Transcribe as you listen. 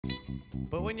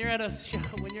But when you're at a show,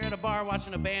 when you're at a bar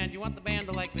watching a band, you want the band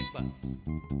to like big butts.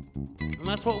 And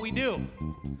that's what we do.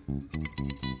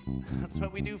 That's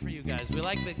what we do for you guys. We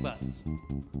like big butts.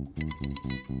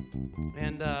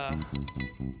 And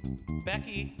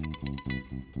Becky,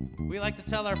 we like to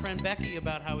tell our friend Becky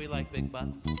about how we like big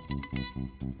butts.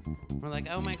 We're like,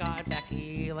 oh my God,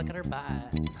 Becky, look at her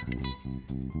butt.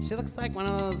 She looks like one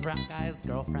of those rap guys'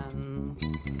 girlfriends.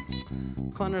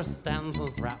 Who understands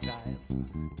those rap guys?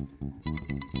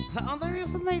 The only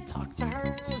reason they talk to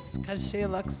her is because she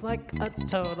looks like a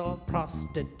total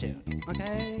prostitute,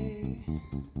 okay?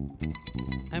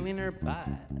 I mean, her butt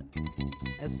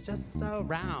is just so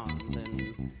round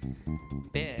and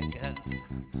big.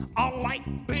 I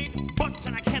like big butts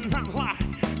and I cannot lie.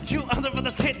 You other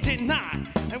brothers can't deny.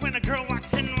 And when a girl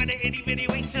walks in with a itty bitty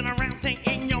waist and a round thing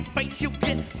in your face, you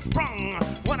get sprung.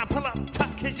 When I pull up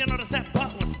tuck, cause you notice that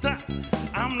butt was stuck.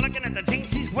 I'm looking at the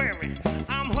jeans she's wearing.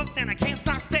 I'm hooked and I can't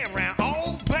stop staring.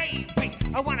 Oh baby,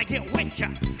 I wanna get with ya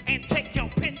and take your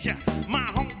picture. My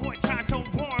homeboy tried to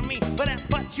warn me, but that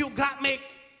butt you got me.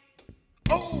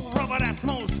 Oh, rubber that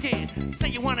smooth skin. Say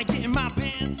you wanna get in my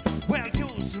Benz? Well,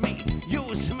 use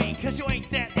me, cause you ain't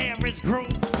that average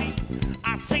groupie.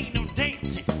 I say no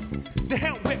dancing, the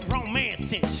hell with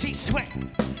romancing. She sweat,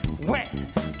 wet,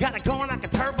 got it going like a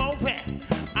turbo vet.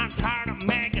 I'm tired of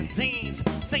magazines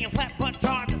saying flat butts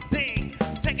are the thing.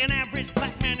 Take an average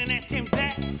black man and ask him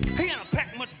that. He ain't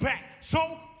pack much back.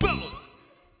 So, fellas,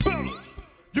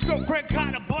 you go Greg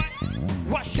got a butt?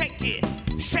 Well, shake it,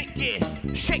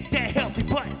 shake that healthy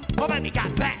butt. My baby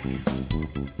got back.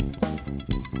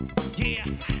 Yeah.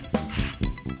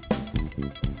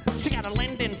 She got a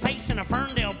Lynden face and a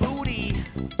Ferndale booty.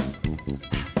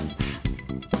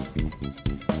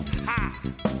 Ha.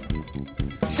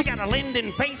 She got a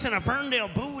Lynden face and a Ferndale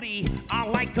booty. I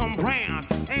like them brown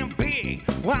and big.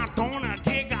 When I'm throwing a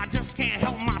gig, I just can't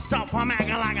help myself. I'm acting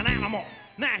like an animal.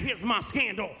 Now here's my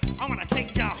scandal. I'm gonna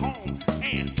take you home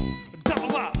and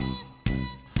double up.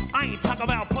 I ain't talking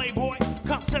about Playboy,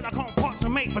 cause silicone parts are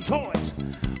made for toys.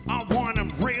 I want them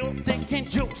real thick and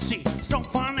juicy, so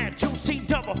find that juicy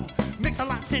double. Mix a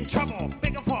lot's in trouble,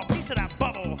 bigger for a piece of that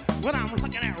bubble. When I'm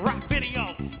looking at rock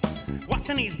videos,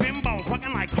 watching these bimbos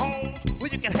working like hoes, well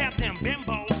you can have them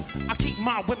bimbos. I keep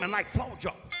my women like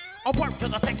Flojo. I work to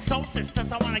the thick soul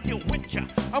sisters, I wanna get with ya.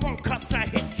 I won't cuss or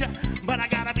hit ya, but I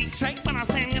gotta be straight when I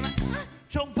sing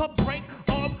till the break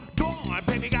of dawn.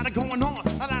 Baby got it going on.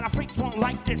 A lot of freaks won't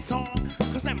like this song,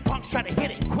 cause them punks try to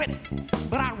hit it and quit it.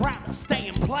 But I'd rather stay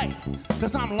and play,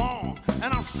 cause I'm long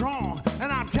and I'm strong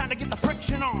and I'm trying to get the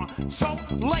friction on. So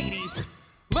ladies,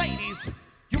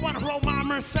 you wanna roll my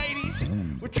Mercedes?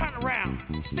 Well, turn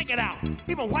around, stick it out.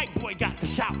 Even white boy got to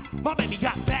shout. My baby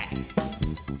got back.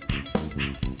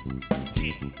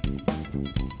 Yeah.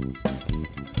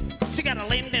 She got a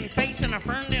Lynden face and a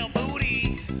Ferndale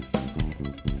booty.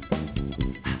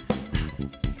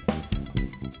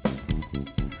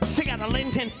 She got a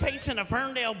Lynden face and a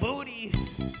Ferndale booty.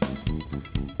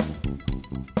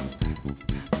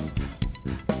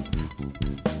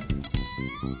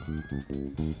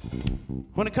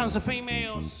 When it comes to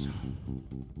females,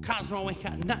 Cosmo ain't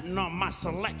got nothing on my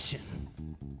selection.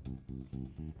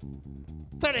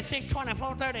 36,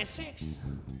 24, 36.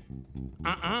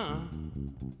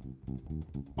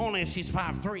 Only if she's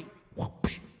 5'3".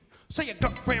 Whoosh. So your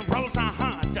girlfriend rolls a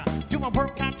Honda, doing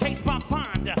workout taste by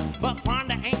Fonda, but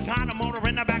Fonda ain't got a motor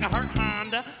in the back of her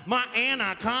Honda. My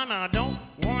anaconda don't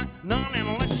want none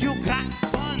unless you got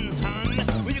funds, hun.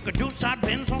 Well, you could do side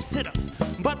bends or sit-ups,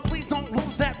 but please don't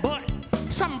lose that butt.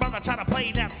 Some brother try to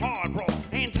play that hard role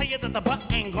and tell you that the butt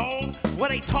ain't gold. Well,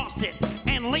 they toss it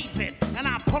and leave it, and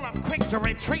I pull up quick to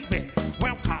retrieve it.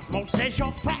 Well, Cosmo says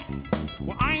you're fat.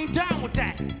 Well, I ain't down with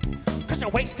that, cause your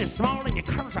waist is small and your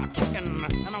curves are kicking.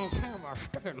 And I don't care about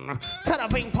sticking to the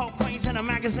bean pole queens in the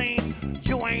magazines.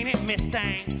 You ain't it, Miss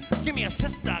Thing. Give me a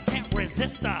sister, can't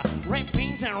resist her. Red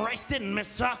beans and rice didn't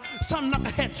miss her. Some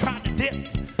knucklehead tried to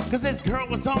diss, cause this girl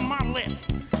was on my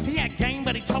list. He had game,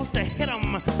 but he chose to hit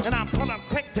him, and I pull up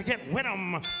quick to get with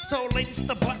him. So ladies,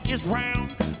 the butt is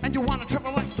round, and you want a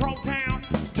triple X throw down?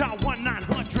 Dial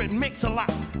 1-900 mix a lot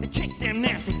and kick them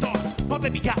nasty thoughts. My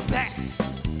baby got back.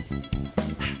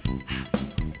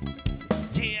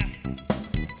 Yeah.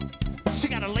 She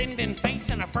got a Lynden face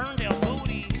and a Ferndale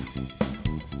booty.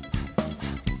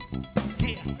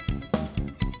 Yeah.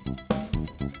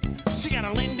 She got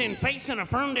a Lynden face and a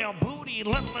Ferndale booty.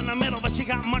 Little in the middle, but she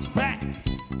got much back.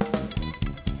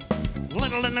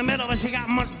 Little in the middle, but she got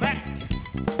much back.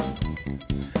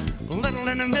 Little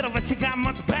in the middle, but she got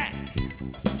much back.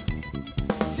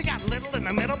 She got little in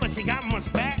the middle, but she got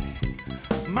much back.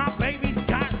 My baby